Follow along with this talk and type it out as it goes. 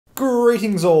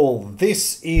Greetings all,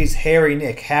 this is Hairy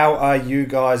Nick. How are you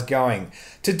guys going?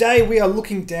 Today we are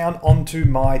looking down onto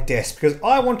my desk because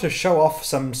I want to show off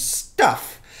some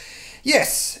stuff.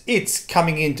 Yes, it's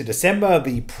coming into December,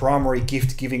 the primary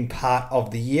gift giving part of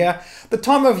the year, the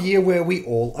time of year where we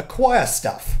all acquire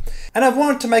stuff. And I've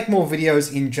wanted to make more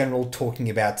videos in general talking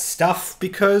about stuff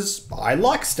because I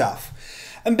like stuff.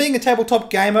 And being a tabletop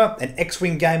gamer, an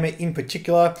X-Wing gamer in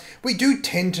particular, we do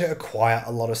tend to acquire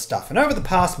a lot of stuff. And over the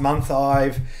past month,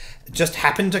 I've just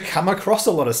happened to come across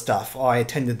a lot of stuff. I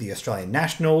attended the Australian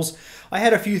Nationals. I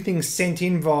had a few things sent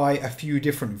in by a few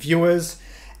different viewers.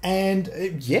 And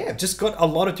yeah, just got a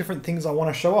lot of different things I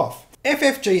want to show off.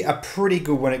 FFG are pretty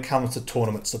good when it comes to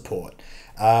tournament support.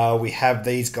 We have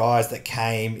these guys that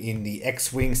came in the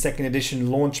X-Wing 2nd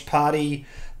edition launch party.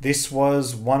 This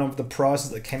was one of the prizes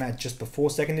that came out just before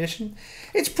 2nd edition.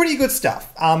 It's pretty good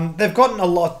stuff. They've gotten a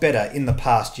lot better in the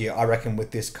past year, I reckon, with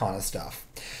this kind of stuff.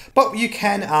 But you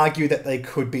can argue that they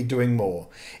could be doing more.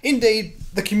 Indeed,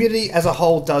 the community as a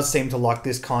whole does seem to like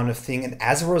this kind of thing, and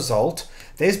as a result,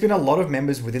 there's been a lot of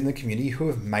members within the community who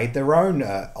have made their own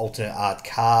alternate art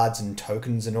cards and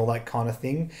tokens and all that kind of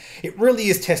thing. It really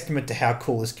is testament to how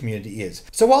cool this community is.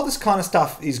 So while this kind of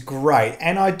stuff is great,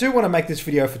 and I do want to make this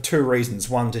video for two reasons.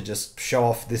 One, to just show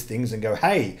off these things and go,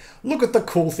 hey, look at the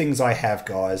cool things I have,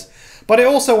 guys. But I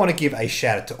also want to give a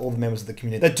shout out to all the members of the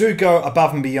community that do go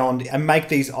above and beyond and make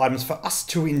these items for us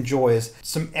to enjoy as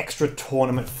some extra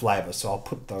tournament flavor. So I'll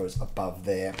put those above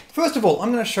there. First of all,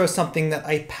 I'm going to show something that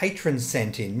a patron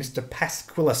sent in, Mr.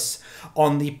 Pasquilis,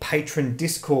 on the patron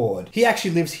Discord. He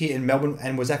actually lives here in Melbourne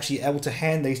and was actually able to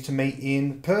hand these to me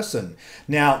in person.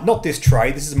 Now, not this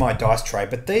tray, this is my dice tray,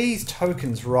 but these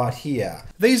tokens right here.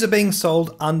 These are being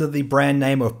sold under the brand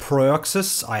name of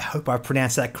Proioxis. I hope I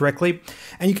pronounced that correctly.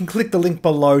 And you can click the link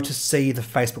below to see the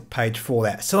Facebook page for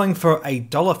that. Selling for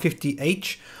 $1.50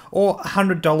 each, or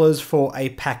 $100 for a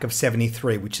pack of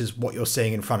 73, which is what you're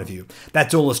seeing in front of you.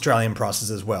 That's all Australian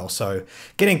prices as well, so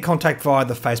get in contact via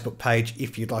the Facebook page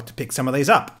if you'd like to pick some of these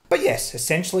up. But yes,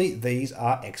 essentially these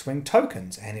are X-Wing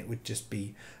tokens, and it would just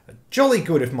be jolly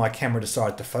good if my camera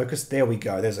decided to focus. There we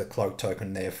go, there's a cloak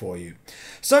token there for you.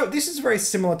 So this is very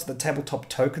similar to the tabletop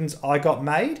tokens I got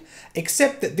made,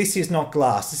 except that this is not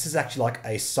glass. This is actually like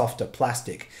a softer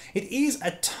plastic. It is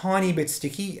a tiny bit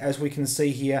sticky, as we can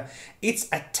see here. It's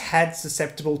a tad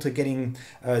susceptible to getting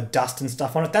dust and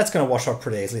stuff on it. That's going to wash off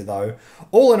pretty easily though.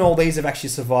 All in all, these have actually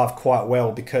survived quite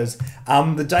well because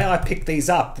the day I picked these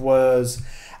up was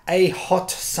a hot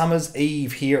summer's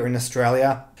eve here in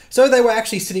Australia. So they were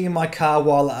actually sitting in my car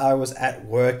while I was at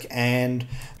work, and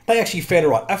they actually fared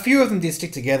alright. A few of them did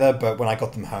stick together, but when I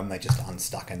got them home, they just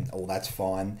unstuck, and all that's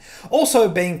fine. Also,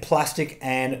 being plastic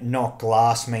and not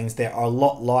glass means they are a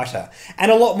lot lighter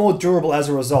and a lot more durable as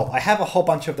a result. I have a whole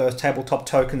bunch of those tabletop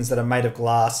tokens that are made of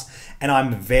glass, and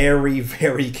I'm very,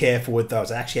 very careful with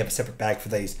those. I actually have a separate bag for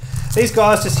these. These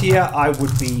guys just here, I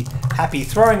would be happy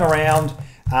throwing around,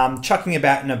 chucking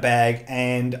about in a bag,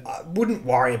 and I wouldn't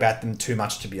worry about them too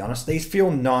much, to be honest. These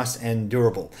feel nice and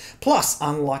durable. Plus,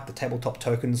 unlike the tabletop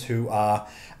tokens who are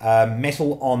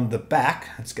metal on the back,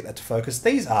 let's get that to focus,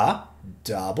 these are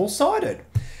double-sided,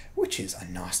 which is a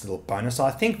nice little bonus,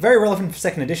 I think. Very relevant for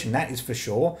 2nd edition, that is for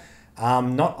sure.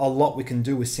 Not a lot we can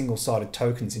do with single-sided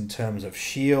tokens in terms of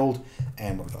shield,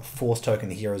 and we've got a force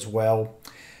token here as well.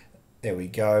 There we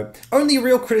go. Only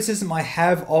real criticism I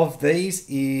have of these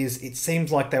is it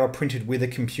seems like they were printed with a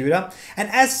computer, and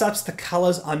as such the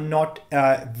colors are not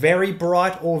very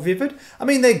bright or vivid. I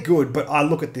mean, they're good, but I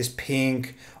look at this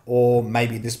pink or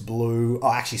maybe this blue,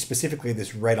 or actually specifically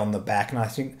this red on the back, and I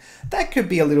think that could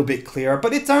be a little bit clearer,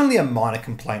 but it's only a minor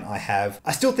complaint I have.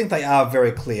 I still think they are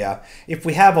very clear. If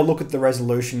we have a look at the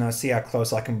resolution, I see how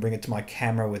close I can bring it to my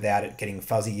camera without it getting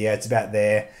fuzzy. Yeah, it's about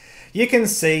there. You can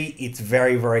see it's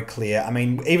very, very clear. I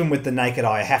mean, even with the naked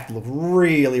eye, I have to look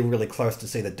really, really close to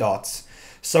see the dots.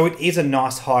 So it is a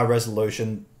nice high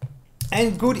resolution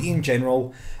and good in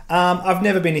general. I've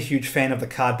never been a huge fan of the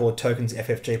cardboard tokens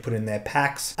FFG put in their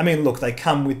packs. I mean, look, they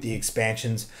come with the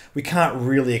expansions. We can't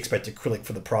really expect acrylic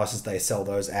for the prices they sell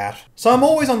those at. So I'm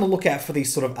always on the lookout for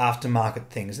these sort of aftermarket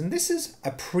things, and this is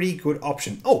a pretty good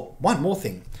option. Oh, one more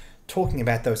thing. Talking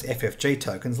about those FFG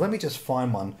tokens, let me just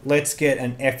find one. Let's get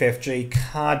an FFG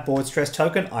cardboard stress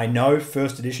token. I know,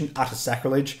 1st edition, utter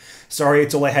sacrilege. Sorry,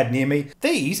 it's all I had near me.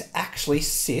 These actually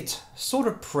sit sort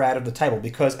of proud of the table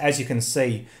because, as you can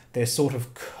see, they're sort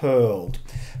of curled.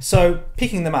 So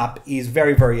picking them up is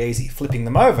very, very easy. Flipping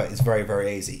them over is very,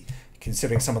 very easy.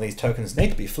 Considering some of these tokens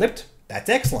need to be flipped, that's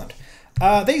excellent.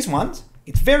 These ones,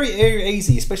 it's very, very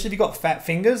easy, especially if you've got fat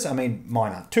fingers. I mean,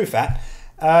 mine aren't too fat.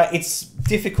 it's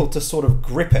difficult to sort of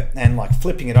grip it, and like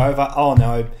flipping it over, oh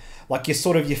no, like your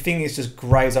fingers just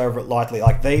graze over it lightly.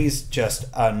 Like these just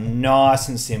are nice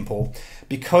and simple.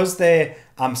 Because they're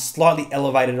slightly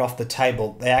elevated off the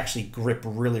table, they actually grip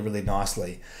really, really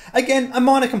nicely. Again, a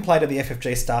minor complaint of the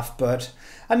FFG stuff, but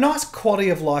a nice quality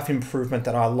of life improvement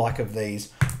that I like of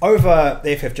these over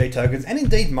the FFG tokens, and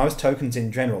indeed most tokens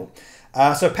in general.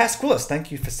 So Pasquilus,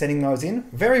 thank you for sending those in.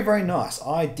 Very, very nice.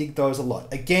 I dig those a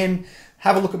lot. Again,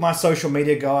 have a look at my social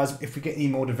media, guys. If we get any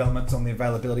more developments on the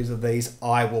availabilities of these,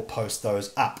 I will post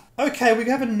those up. Okay, we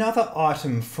have another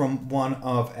item from one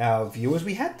of our viewers.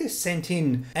 We had this sent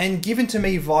in and given to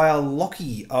me via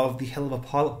Lockie of the Hell of a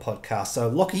Pilot podcast. So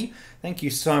Lockie, thank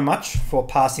you so much for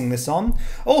passing this on.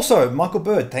 Also, Michael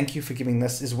Bird, thank you for giving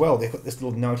this as well. They've got this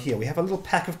little note here. We have a little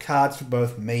pack of cards for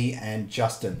both me and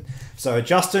Justin. So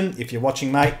Justin, if you're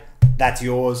watching, mate, that's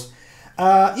yours.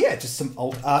 Yeah, just some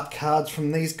alt art cards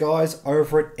from these guys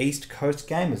over at East Coast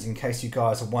Gamers, in case you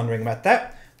guys are wondering about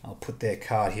that. I'll put their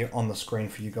card here on the screen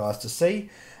for you guys to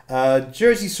see.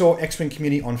 Jersey Shore X-Wing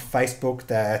Community on Facebook,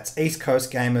 that's East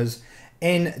Coast Gamers,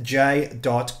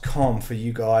 nj.com for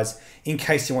you guys, in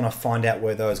case you want to find out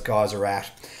where those guys are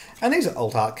at. And these are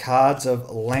alt art cards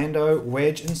of Lando,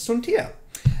 Wedge, and Suntia.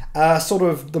 Sort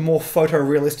of the more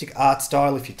photorealistic art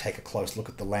style. If you take a close look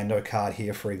at the Lando card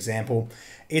here, for example,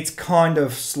 it's kind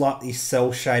of slightly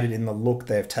cel-shaded in the look.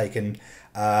 They've taken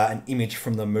an image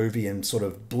from the movie and sort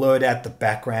of blurred out the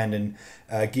background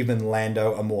and given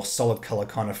Lando a more solid color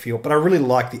kind of feel. But I really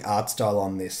like the art style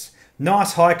on this.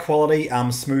 Nice, high quality,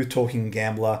 smooth talking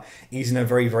gambler. He's in a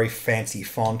very, very fancy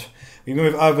font. We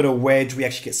move over to Wedge. We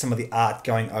actually get some of the art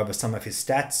going over some of his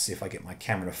stats. If I get my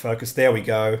camera to focus, there we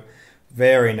go.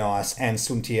 Very nice. And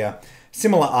Suntia,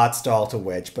 similar art style to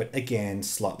Wedge, but again,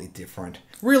 slightly different.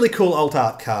 Really cool alt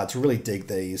art cards. Really dig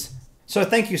these. So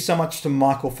thank you so much to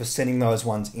Michael for sending those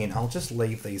ones in. I'll just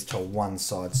leave these to one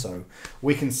side so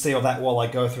we can see all that while I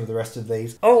go through the rest of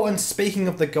these. Oh, and speaking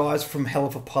of the guys from Hell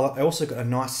of a Pilot, I also got a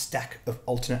nice stack of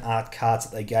alternate art cards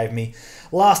that they gave me.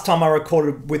 Last time I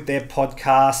recorded with their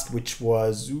podcast, which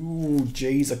was,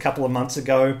 a couple of months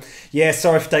ago. Yeah,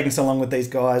 sorry for taking so long with these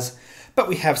guys. But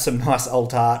we have some nice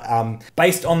alt art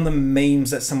based on the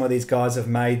memes that some of these guys have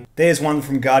made. There's one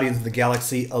from Guardians of the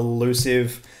Galaxy,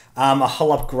 Elusive. A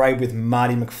hull upgrade with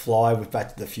Marty McFly with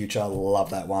Back to the Future. Love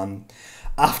that one.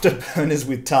 Afterburners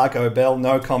with Taco Bell.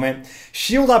 No comment.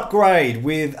 Shield upgrade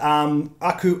with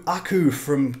Aku Aku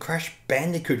from Crash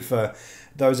Bandicoot, for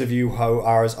those of you who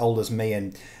are as old as me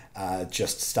and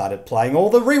just started playing all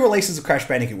the re-releases of Crash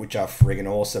Bandicoot, which are friggin'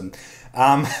 awesome.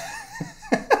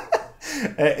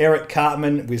 Eric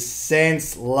Cartman with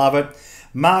Sense, love it.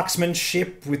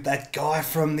 Marksmanship with that guy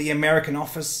from The American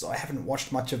Office. I haven't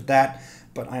watched much of that,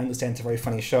 but I understand it's a very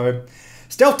funny show.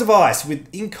 Stealth device with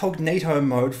incognito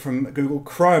mode from Google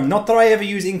Chrome. Not that I ever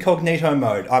use incognito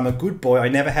mode. I'm a good boy. I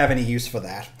never have any use for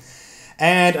that.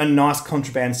 And a nice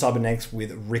contraband cybernetics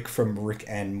with Rick from Rick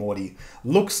and Morty.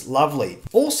 Looks lovely.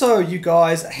 Also, you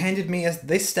guys handed me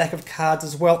this stack of cards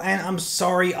as well, and I'm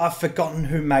sorry, I've forgotten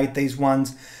who made these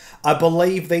ones. I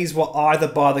believe these were either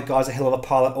by the guys at Hell of a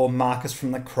Pilot or Marcus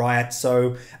from the Cryat,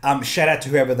 so shout out to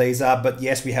whoever these are. But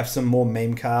yes, we have some more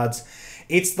meme cards.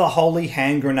 It's the Holy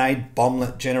Hand Grenade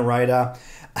Bomblet Generator,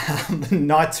 the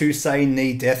Knights Who Say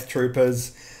Knee Death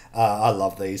Troopers. I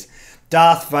love these.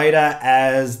 Darth Vader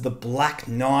as the Black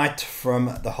Knight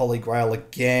from the Holy Grail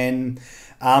again.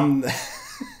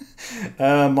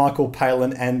 Michael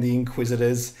Palin and the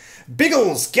Inquisitors.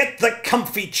 Biggles, get the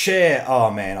comfy chair. Oh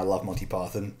man, I love Monty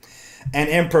Python. And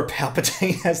Emperor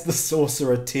Palpatine as the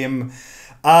Sorcerer Tim.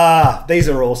 These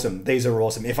are awesome. These are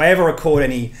awesome. If I ever record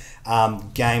any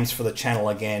games for the channel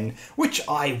again, which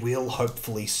I will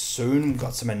hopefully soon, we've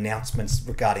got some announcements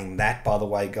regarding that, by the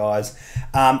way, guys.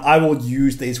 I will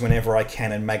use these whenever I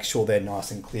can and make sure they're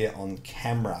nice and clear on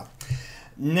camera.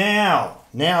 Now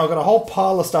I've got a whole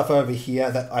pile of stuff over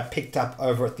here that I picked up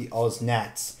over at the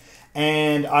OzNats.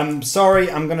 And I'm sorry,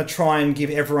 I'm going to try and give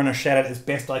everyone a shout out as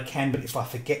best I can, but if I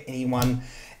forget anyone,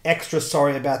 extra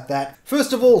sorry about that.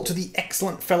 First of all, to the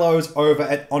excellent fellows over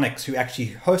at Onyx who actually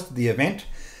hosted the event,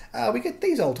 we get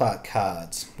these alt art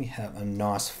cards. We have a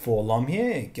nice forlom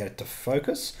here, get it to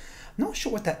focus. I'm not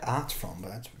sure what that art's from,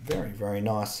 but it's very, very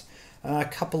nice. A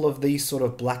couple of these sort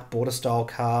of black border style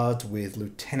cards with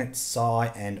Lieutenant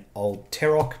Sai and Old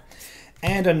Terok.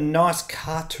 And a nice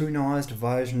cartoonized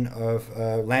version of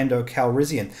Lando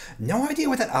Calrissian. No idea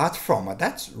where that art's from.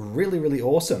 That's really, really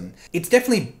awesome. It's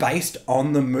definitely based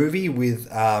on the movie with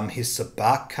his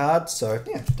Sabak card. So,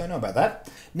 yeah, don't know about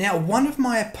that. Now, one of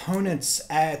my opponents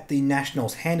at the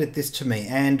Nationals handed this to me.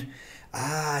 And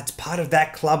It's part of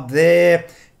that club there.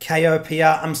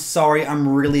 KOPR. I'm sorry, I'm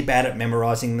really bad at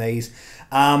memorizing these.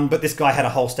 But this guy had a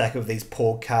whole stack of these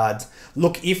poor cards.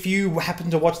 Look, if you happen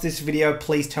to watch this video,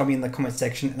 please tell me in the comment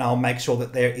section and I'll make sure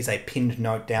that there is a pinned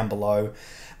note down below.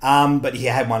 But he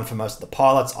had one for most of the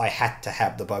pilots. I had to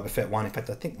have the Boba Fett one. In fact,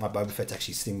 I think my Boba Fett's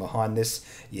actually sitting behind this.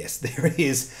 Yes, there it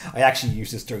is. I actually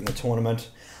used this during the tournament.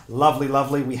 Lovely,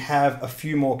 lovely. We have a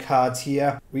few more cards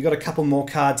here. We got a couple more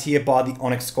cards here by the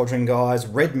Onyx Squadron guys.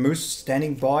 Red Moose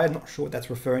standing by. I'm not sure what that's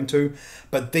referring to.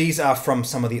 But these are from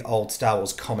some of the old Star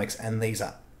Wars comics, and these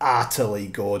are utterly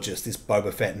gorgeous. This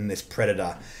Boba Fett and this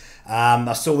Predator.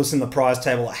 I saw this in the prize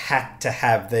table. I had to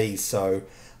have these, so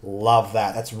love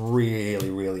that. That's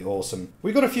really, really awesome.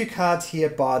 We got a few cards here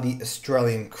by the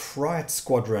Australian Proioxis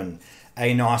Squadron.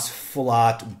 A nice full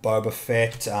art Boba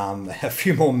Fett. A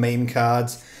few more meme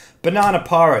cards. Banana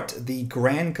Pirate, the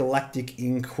Grand Galactic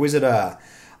Inquisitor.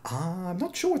 I'm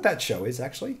not sure what that show is,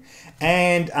 actually.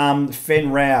 And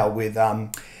Fen Rao with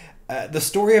the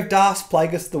story of Darth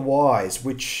Plagueis the Wise,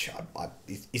 which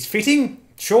is fitting.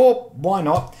 Sure, why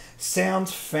not?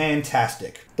 Sounds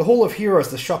fantastic. The Hall of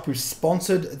Heroes, the shop who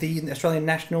sponsored the Australian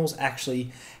Nationals,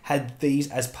 actually had these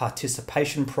as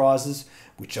participation prizes,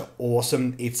 which are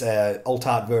awesome. It's an alt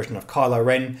art version of Kylo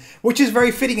Ren, which is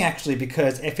very fitting actually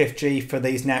because FFG for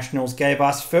these Nationals gave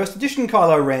us first edition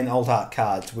Kylo Ren alt art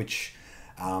cards, which,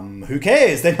 who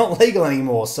cares? They're not legal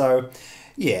anymore. So,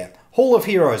 yeah. Hall of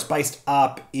Heroes, based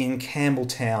up in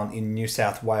Campbelltown in New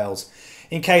South Wales.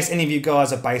 In case any of you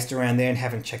guys are based around there and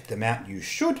haven't checked them out, you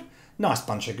should. Nice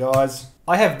bunch of guys.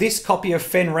 I have this copy of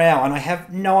Fen Rao, and I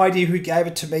have no idea who gave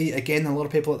it to me. Again, a lot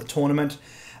of people at the tournament.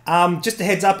 Just a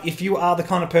heads up, if you are the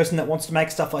kind of person that wants to make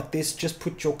stuff like this, just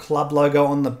put your club logo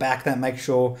on the back. That makes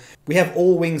sure. We have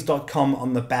allwings.com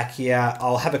on the back here.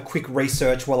 I'll have a quick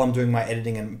research while I'm doing my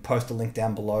editing and post a link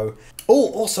down below.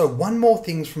 Oh, also, one more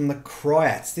thing from the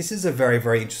Proioxis. This is a very,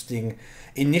 very interesting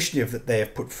initiative that they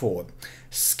have put forward.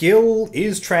 Skill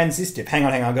is transitive. Hang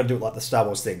on, I've got to do it like the Star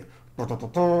Wars thing.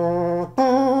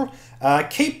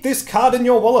 Keep this card in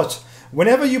your wallet.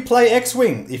 Whenever you play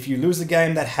X-Wing, if you lose a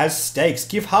game that has stakes,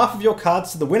 give half of your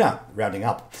cards to the winner, rounding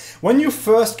up. When you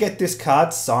first get this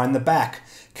card, sign the back.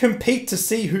 Compete to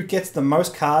see who gets the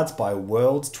most cards by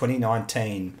Worlds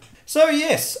 2019. So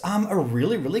yes, a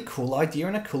really, really cool idea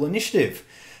and a cool initiative.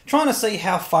 Trying to see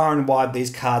how far and wide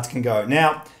these cards can go.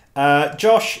 Now,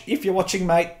 Josh, if you're watching,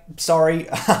 mate, sorry.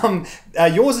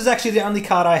 Yours is actually the only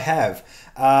card I have.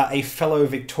 A fellow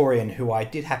Victorian who I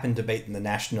did happen to beat in the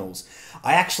Nationals.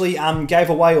 I actually gave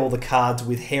away all the cards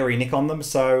with Hairy Nick on them,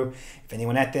 so if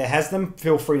anyone out there has them,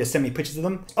 feel free to send me pictures of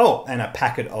them. Oh, and a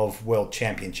packet of World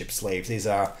Championship sleeves. These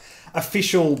are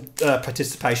official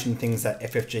participation things that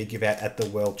FFG give out at the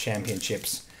World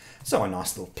Championships. So a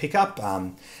nice little pickup.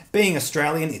 Being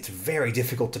Australian, it's very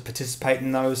difficult to participate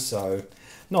in those, so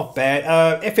not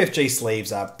bad. FFG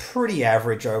sleeves are pretty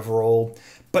average overall,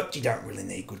 but you don't really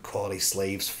need good quality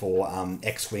sleeves for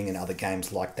X-Wing and other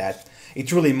games like that.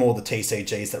 It's really more the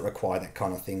TCGs that require that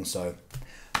kind of thing, so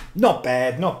not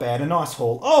bad, not bad. A nice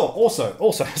haul. Oh,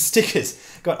 also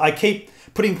stickers. God, I keep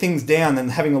putting things down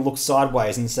and having a look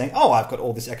sideways and saying, oh, I've got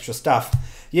all this extra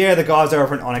stuff. Yeah, the guys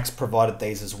over at Onyx provided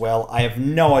these as well. I have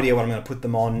no idea what I'm going to put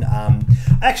them on.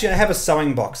 Actually, I have a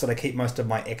sewing box that I keep most of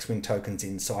my X-Wing tokens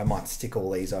in, so I might stick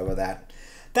all these over that.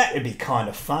 That would be kind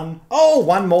of fun. Oh,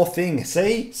 one more thing.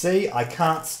 See, I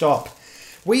can't stop.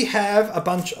 We have a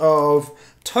bunch of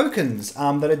tokens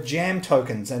that are jam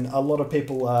tokens, and a lot of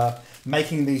people are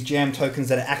making these jam tokens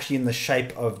that are actually in the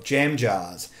shape of jam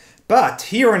jars. But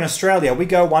here in Australia, we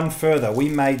go one further. We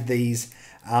made these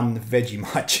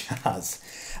Vegemite jars.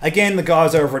 Again, the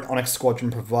guys over at Onyx Squadron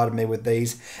provided me with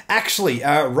these. Actually,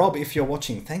 Rob, if you're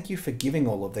watching, thank you for giving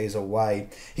all of these away.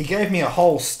 He gave me a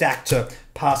whole stack to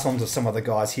pass on to some of the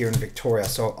guys here in Victoria,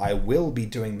 so I will be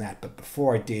doing that. But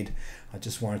before I did, I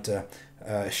just wanted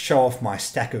to show off my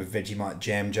stack of Vegemite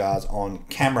jam jars on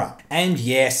camera. And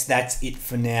yes, that's it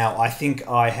for now. I think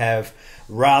I have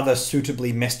rather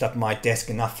suitably messed up my desk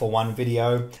enough for one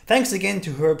video. Thanks again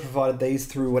to whoever provided these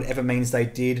through whatever means they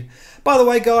did. By the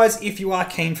way, guys, if you are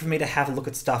keen for me to have a look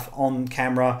at stuff on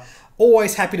camera,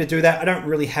 always happy to do that. I don't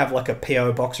really have like a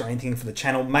PO box or anything for the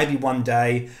channel. Maybe one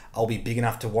day I'll be big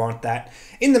enough to warrant that.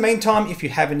 In the meantime, if you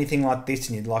have anything like this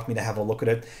and you'd like me to have a look at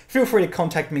it, feel free to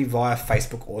contact me via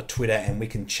Facebook or Twitter and we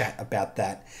can chat about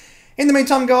that. In the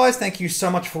meantime, guys, thank you so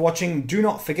much for watching. Do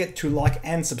not forget to like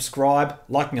and subscribe.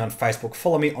 Like me on Facebook,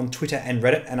 follow me on Twitter and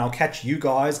Reddit, and I'll catch you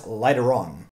guys later on.